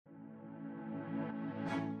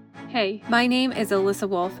Hey, my name is Alyssa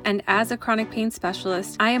Wolf, and as a chronic pain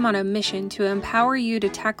specialist, I am on a mission to empower you to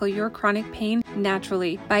tackle your chronic pain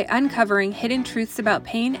naturally by uncovering hidden truths about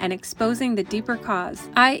pain and exposing the deeper cause.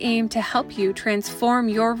 I aim to help you transform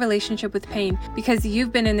your relationship with pain because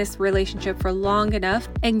you've been in this relationship for long enough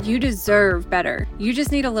and you deserve better. You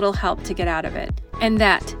just need a little help to get out of it. And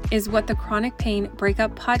that is what the Chronic Pain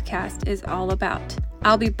Breakup Podcast is all about.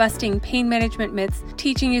 I'll be busting pain management myths,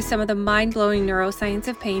 teaching you some of the mind-blowing neuroscience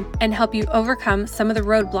of pain, and help you overcome some of the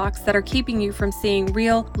roadblocks that are keeping you from seeing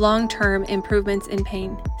real, long-term improvements in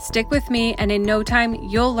pain. Stick with me, and in no time,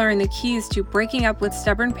 you'll learn the keys to breaking up with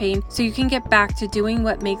stubborn pain so you can get back to doing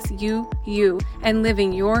what makes you, you, and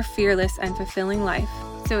living your fearless and fulfilling life.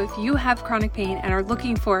 So if you have chronic pain and are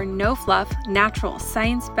looking for no fluff, natural,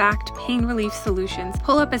 science-backed pain relief solutions,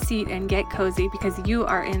 pull up a seat and get cozy because you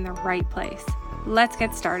are in the right place. Let's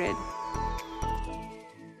get started.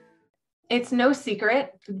 It's no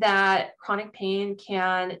secret that chronic pain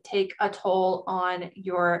can take a toll on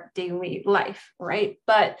your daily life, right?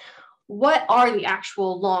 But what are the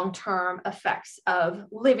actual long-term effects of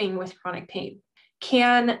living with chronic pain?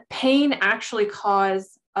 Can pain actually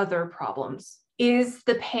cause other problems? Is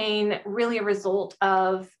the pain really a result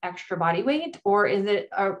of extra body weight, or is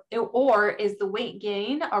the weight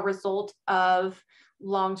gain a result of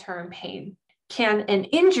long-term pain? Can an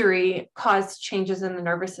injury cause changes in the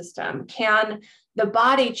nervous system? Can the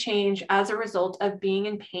body change as a result of being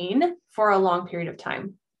in pain for a long period of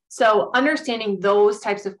time? So understanding those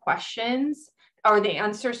types of questions or the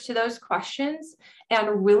answers to those questions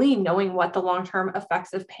and really knowing what the long-term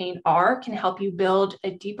effects of pain are can help you build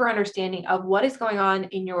a deeper understanding of what is going on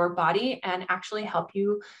in your body and actually help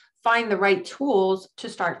you find the right tools to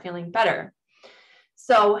start feeling better.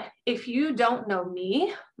 So if you don't know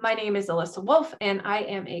me, my name is Alyssa Wolf, and I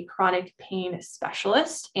am a chronic pain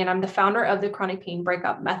specialist, and I'm the founder of the Chronic Pain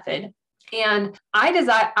Breakup Method. And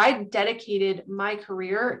I dedicated my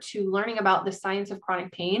career to learning about the science of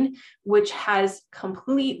chronic pain, which has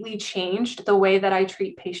completely changed the way that I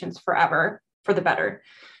treat patients forever for the better.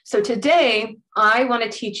 So today, I want to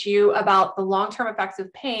teach you about the long-term effects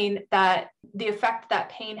of pain, the effect that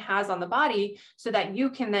pain has on the body, so that you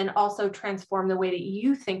can then also transform the way that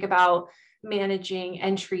you think about managing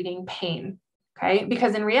and treating pain. Okay?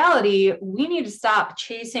 Because in reality, we need to stop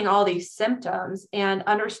chasing all these symptoms and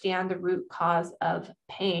understand the root cause of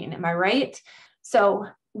pain. Am I right? So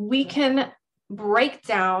we can break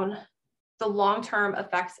down the long-term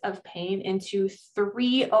effects of pain into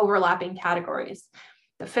 3 overlapping categories: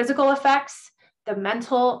 the physical effects, the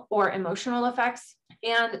mental or emotional effects,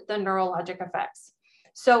 and the neurologic effects.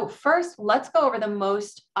 So first, let's go over the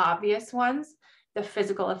most obvious ones, the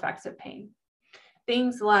physical effects of pain.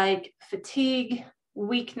 Things like fatigue,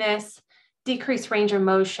 weakness, decreased range of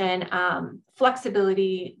motion,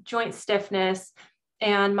 flexibility, joint stiffness,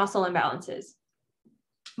 and muscle imbalances.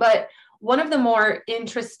 But one of the more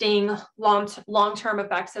interesting long-term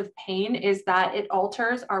effects of pain is that it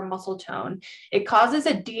alters our muscle tone. It causes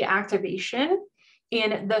a deactivation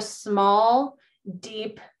in the small,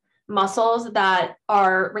 deep muscles that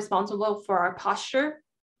are responsible for our posture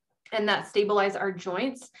and that stabilize our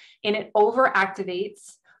joints, and it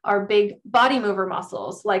overactivates our big body mover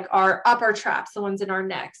muscles, like our upper traps, the ones in our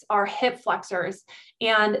necks, our hip flexors,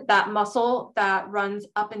 and that muscle that runs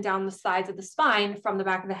up and down the sides of the spine from the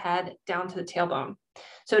back of the head down to the tailbone.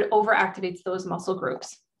 So it overactivates those muscle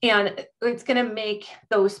groups. And it's going to make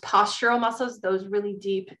those postural muscles, those really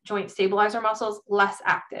deep joint stabilizer muscles, less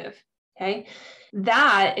active. Okay.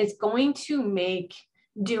 That is going to make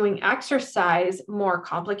doing exercise more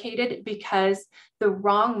complicated because the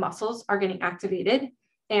wrong muscles are getting activated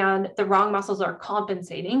and the wrong muscles are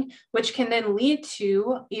compensating, which can then lead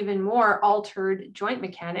to even more altered joint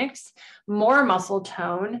mechanics, more muscle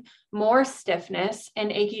tone, more stiffness and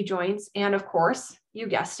achy joints, and of course, you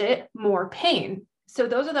guessed it, more pain. So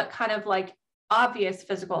those are the kind of like obvious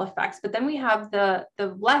physical effects, but then we have the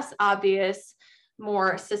less obvious,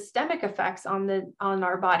 more systemic effects on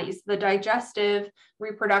our bodies, the digestive,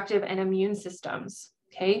 reproductive, and immune systems.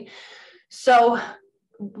 Okay. So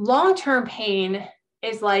long-term pain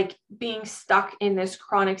is like being stuck in this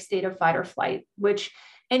chronic state of fight or flight, which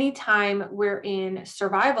anytime we're in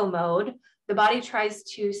survival mode, the body tries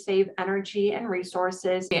to save energy and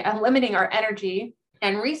resources and limiting our energy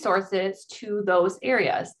and resources to those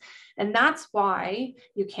areas. And that's why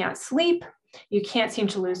you can't sleep. You can't seem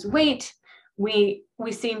to lose weight. We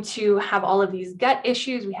seem to have all of these gut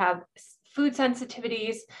issues. We have food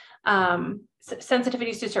sensitivities,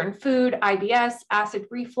 sensitivities to certain food, IBS, acid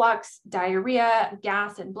reflux, diarrhea,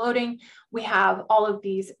 gas, and bloating. We have all of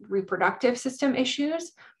these reproductive system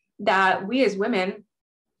issues that we as women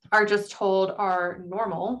are just told are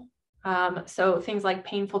normal. So things like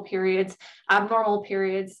painful periods, abnormal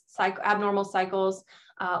cycles,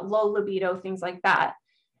 low libido, things like that.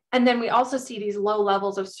 And then we also see these low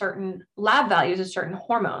levels of certain lab values of certain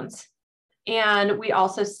hormones. And we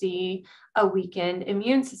also see a weakened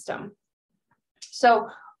immune system. So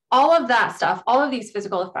all of that stuff, all of these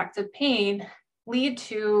physical effects of pain lead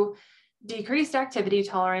to decreased activity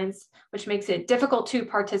tolerance, which makes it difficult to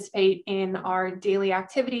participate in our daily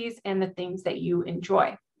activities and the things that you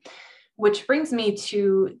enjoy. Which brings me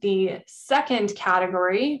to the second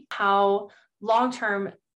category, how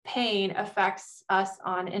long-term pain affects us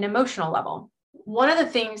on an emotional level. One of the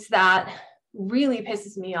things that really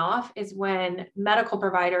pisses me off is when medical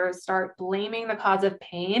providers start blaming the cause of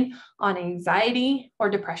pain on anxiety or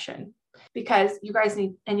depression. Because you guys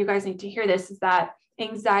need to hear this, is that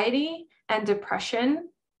anxiety and depression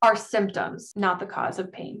are symptoms, not the cause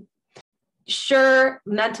of pain. Sure,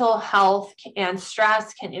 mental health and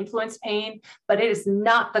stress can influence pain, but it is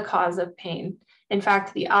not the cause of pain. In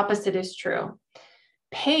fact, the opposite is true.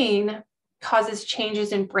 Pain causes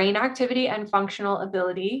changes in brain activity and functional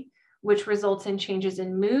ability, which results in changes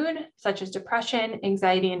in mood, such as depression,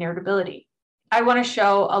 anxiety, and irritability. I want to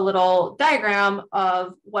show a little diagram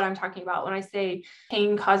of what I'm talking about when I say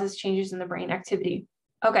pain causes changes in the brain activity.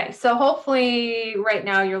 Okay, so hopefully right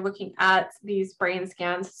now you're looking at these brain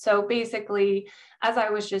scans. So basically, as I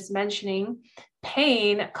was just mentioning,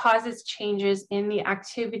 pain causes changes in the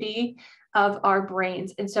activity of our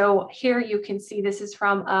brains. And so here you can see this is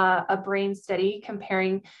from a brain study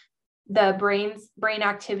comparing the brain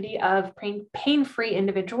activity of pain-free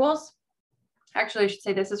individuals. Actually, I should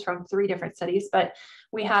say this is from 3 different studies, but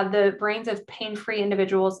we had the brains of pain-free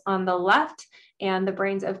individuals on the left and the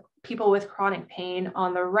brains of people with chronic pain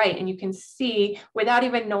on the right. And you can see, without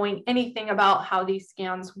even knowing anything about how these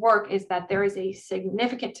scans work, is that there is a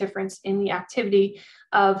significant difference in the activity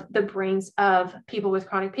of the brains of people with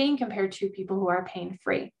chronic pain compared to people who are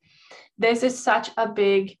pain-free. This is such a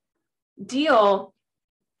big deal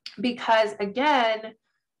because, again,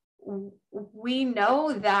 we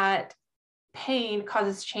know that pain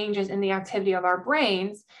causes changes in the activity of our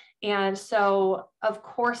brains. And so, of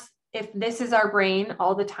course, if this is our brain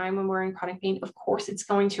all the time when we're in chronic pain, of course, it's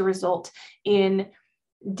going to result in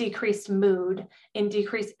decreased mood, in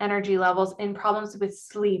decreased energy levels, in problems with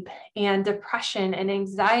sleep and depression and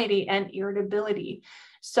anxiety and irritability.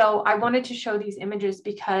 So I wanted to show these images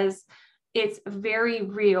because it's very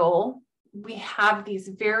real. We have these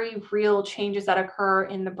very real changes that occur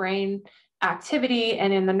in the brain activity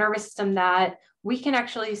and in the nervous system that we can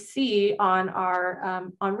actually see on our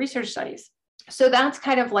on research studies. So that's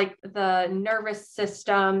kind of like the nervous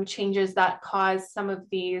system changes that cause some of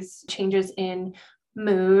these changes in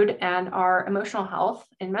mood and our emotional health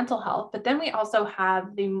and mental health. But then we also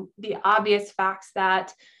have the obvious facts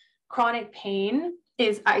that chronic pain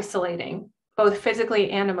is isolating, both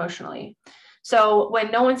physically and emotionally. So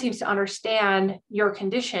when no one seems to understand your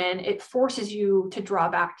condition, it forces you to draw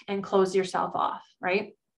back and close yourself off,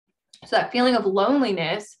 right? So that feeling of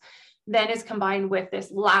loneliness then is combined with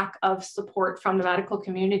this lack of support from the medical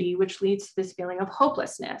community, which leads to this feeling of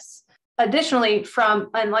hopelessness. Additionally,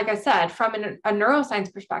 like I said, from a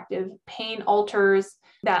neuroscience perspective, pain alters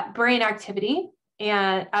that brain activity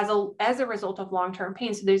and as a result of long-term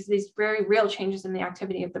pain. So there's these very real changes in the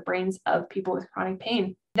activity of the brains of people with chronic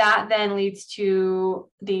pain. That then leads to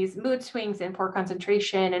these mood swings and poor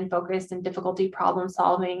concentration and focus and difficulty problem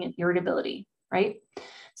solving and irritability, right?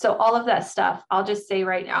 So all of that stuff, I'll just say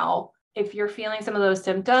right now, if you're feeling some of those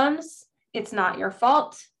symptoms, it's not your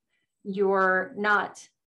fault. You're not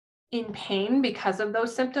in pain because of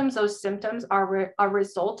those symptoms. Those symptoms are a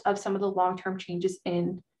result of some of the long-term changes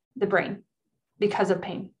in the brain because of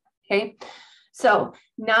pain, okay? So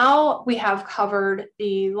now we have covered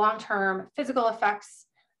the long-term physical effects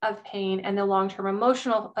of pain and the long-term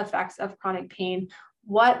emotional effects of chronic pain.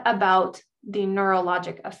 What about the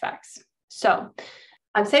neurologic effects? So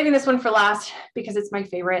I'm saving this one for last because it's my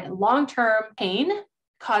favorite. Long-term pain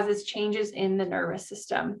causes changes in the nervous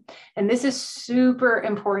system. And this is super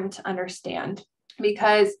important to understand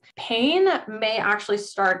because pain may actually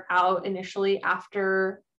start out initially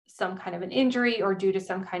after some kind of an injury or due to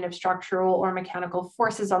some kind of structural or mechanical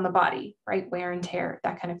forces on the body, right? Wear and tear,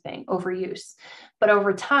 that kind of thing, overuse. But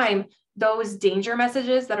over time, those danger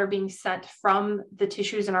messages that are being sent from the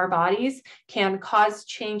tissues in our bodies can cause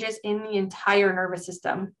changes in the entire nervous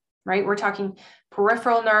system, right? We're talking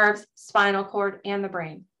peripheral nerves, spinal cord, and the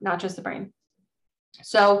brain, not just the brain.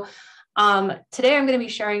 So today I'm going to be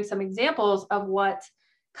sharing some examples of what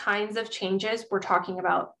kinds of changes we're talking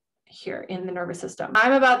about here in the nervous system.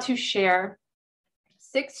 I'm about to share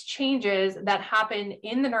 6 changes that happen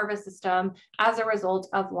in the nervous system as a result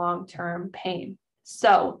of long-term pain.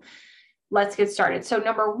 So let's get started. So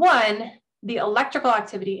number 1, the electrical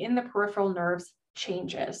activity in the peripheral nerves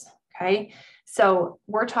changes. Okay. So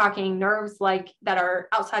we're talking nerves like that are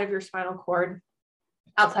outside of your spinal cord,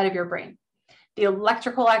 outside of your brain. The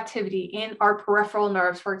electrical activity in our peripheral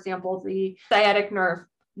nerves, for example, the sciatic nerve,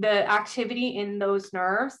 the activity in those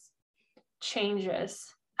nerves changes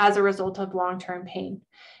as a result of long-term pain.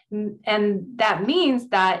 And that means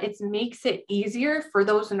that it makes it easier for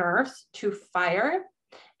those nerves to fire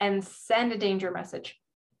and send a danger message.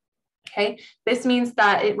 Okay, this means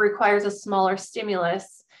that it requires a smaller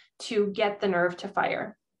stimulus to get the nerve to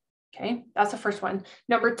fire. Okay, that's the first one.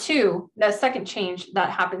 Number 2, the second change that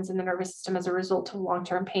happens in the nervous system as a result of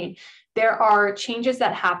long-term pain. There are changes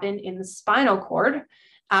that happen in the spinal cord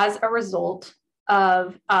as a result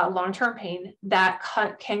of long-term pain that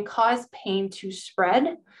can cause pain to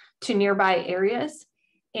spread to nearby areas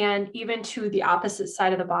and even to the opposite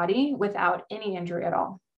side of the body without any injury at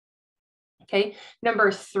all. Okay,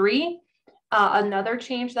 number 3, another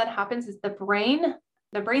change that happens is the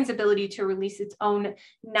brain's ability to release its own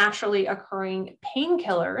naturally occurring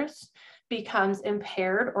painkillers becomes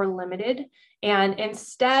impaired or limited. And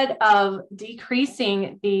instead of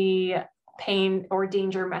decreasing the pain or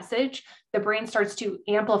danger message, the brain starts to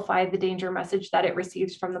amplify the danger message that it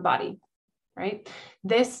receives from the body, right?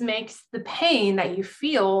 This makes the pain that you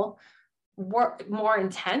feel more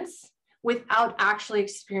intense without actually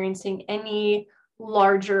experiencing any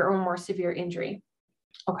larger or more severe injury.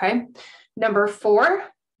 Okay. Number 4,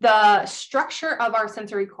 the structure of our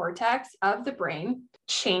sensory cortex of the brain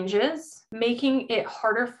changes, making it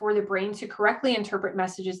harder for the brain to correctly interpret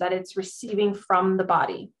messages that it's receiving from the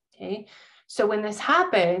body. Okay. So when this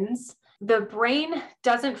happens, the brain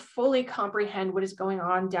doesn't fully comprehend what is going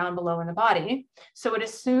on down below in the body. So it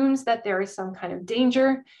assumes that there is some kind of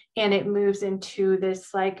danger and it moves into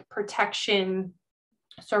this like protection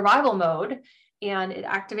survival mode, and it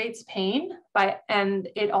activates pain and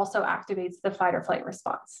it also activates the fight or flight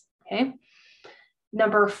response. Okay.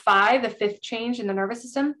 Number 5, the 5th change in the nervous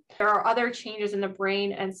system. There are other changes in the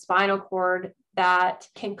brain and spinal cord that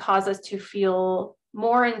can cause us to feel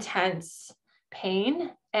more intense pain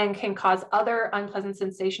and can cause other unpleasant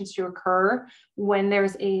sensations to occur when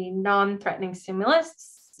there's a non-threatening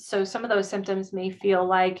stimulus. So some of those symptoms may feel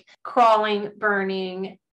like crawling,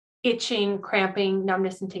 burning, itching, cramping,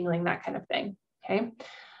 numbness, and tingling, that kind of thing. Okay.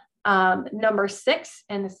 Number 6,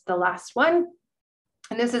 and this is the last one,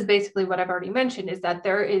 and this is basically what I've already mentioned, is that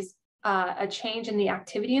there is a change in the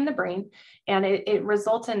activity in the brain, and it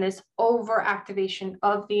results in this overactivation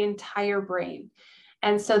of the entire brain.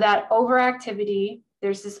 And so that overactivity,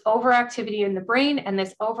 there's this overactivity in the brain and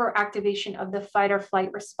this overactivation of the fight or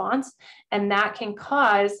flight response, and that can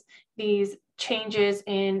cause these changes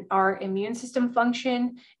in our immune system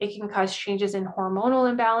function. It can cause changes in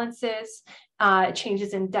hormonal imbalances,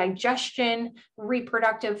 changes in digestion,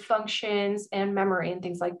 reproductive functions, and memory, and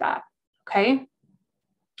things like that. Okay.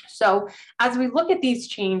 So as we look at these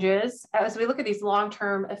changes, as we look at these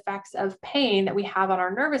long-term effects of pain that we have on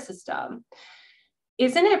our nervous system,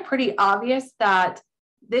 isn't it pretty obvious that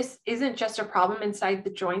this isn't just a problem inside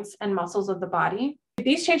the joints and muscles of the body? If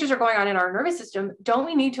these changes are going on in our nervous system, don't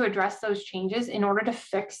we need to address those changes in order to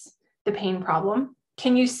fix the pain problem?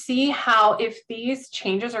 Can you see how if these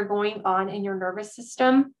changes are going on in your nervous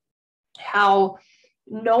system, how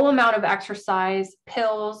no amount of exercise,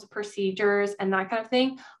 pills, procedures, and that kind of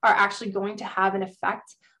thing are actually going to have an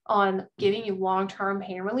effect on giving you long-term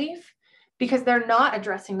pain relief? Because they're not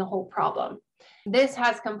addressing the whole problem. This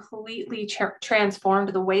has completely transformed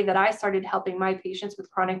the way that I started helping my patients with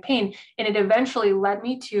chronic pain. And it eventually led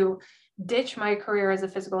me to ditch my career as a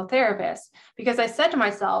physical therapist, because I said to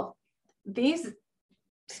myself,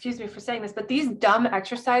 excuse me for saying this, but these dumb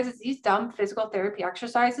exercises, these dumb physical therapy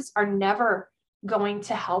exercises are never going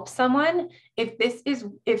to help someone if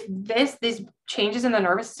these changes in the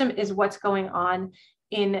nervous system is what's going on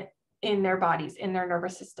in their bodies, in their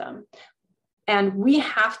nervous system. And we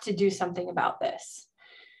have to do something about this.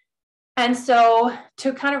 And so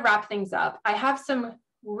to kind of wrap things up, I have some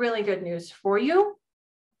really good news for you,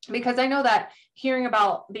 because I know that hearing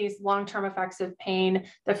about these long-term effects of pain,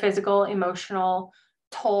 the physical, emotional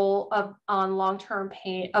toll of long-term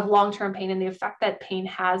pain, and the effect that pain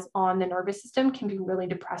has on the nervous system can be really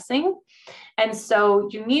depressing. And so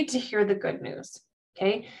you need to hear the good news.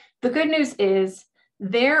 Okay. The good news is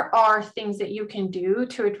there are things that you can do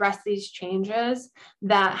to address these changes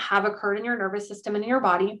that have occurred in your nervous system and in your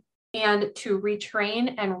body, and to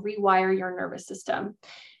retrain and rewire your nervous system.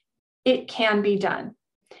 It can be done.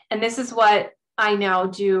 And this is what I now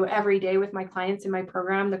do every day with my clients in my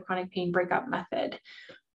program, the chronic pain breakup method.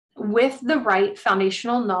 With the right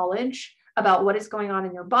foundational knowledge about what is going on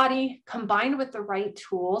in your body, combined with the right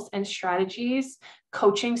tools and strategies,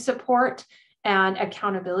 coaching support, and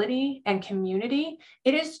accountability and community,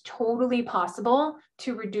 it is totally possible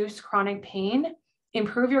to reduce chronic pain,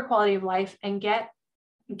 improve your quality of life, and get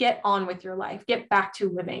on with your life, get back to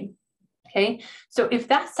living. Okay, so if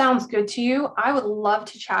that sounds good to you, I would love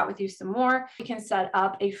to chat with you some more. You can set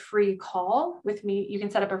up a free call with me. You can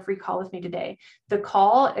set up a free call with me today. The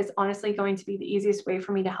call is honestly going to be the easiest way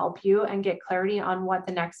for me to help you and get clarity on what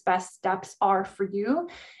the next best steps are for you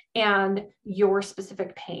and your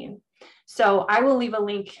specific pain. So I will leave a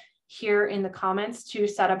link here in the comments to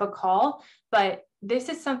set up a call, but this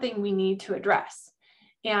is something we need to address,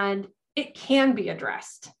 and it can be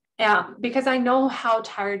addressed. Because I know how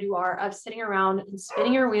tired you are of sitting around and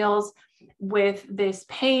spinning your wheels with this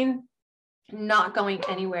pain not going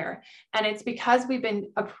anywhere. And it's because we've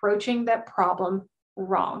been approaching that problem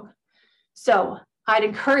wrong. So I'd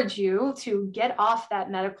encourage you to get off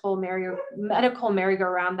that medical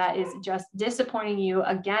merry-go-round that is just disappointing you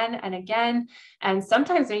again and again, and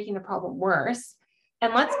sometimes making the problem worse.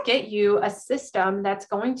 And let's get you a system that's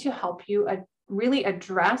going to help you really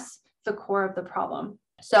address the core of the problem.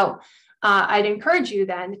 So I'd encourage you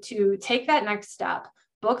then to take that next step,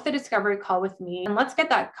 book the discovery call with me, and let's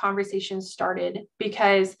get that conversation started,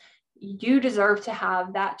 because you deserve to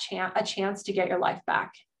have that a chance to get your life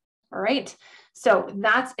back. All right. So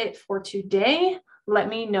that's it for today. Let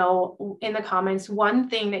me know in the comments one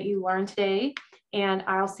thing that you learned today, and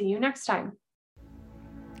I'll see you next time.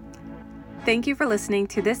 Thank you for listening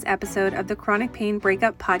to this episode of the Chronic Pain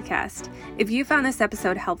Breakup Podcast. If you found this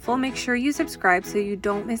episode helpful, make sure you subscribe so you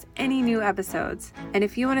don't miss any new episodes. And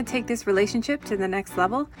if you want to take this relationship to the next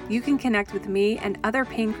level, you can connect with me and other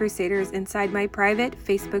pain crusaders inside my private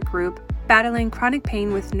Facebook group, Battling Chronic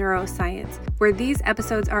Pain with Neuroscience, where these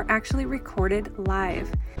episodes are actually recorded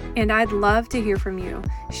live. And I'd love to hear from you.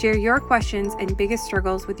 Share your questions and biggest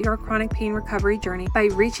struggles with your chronic pain recovery journey by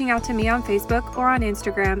reaching out to me on Facebook or on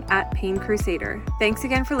Instagram @PainCrusader. Thanks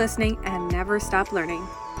again for listening, and never stop learning.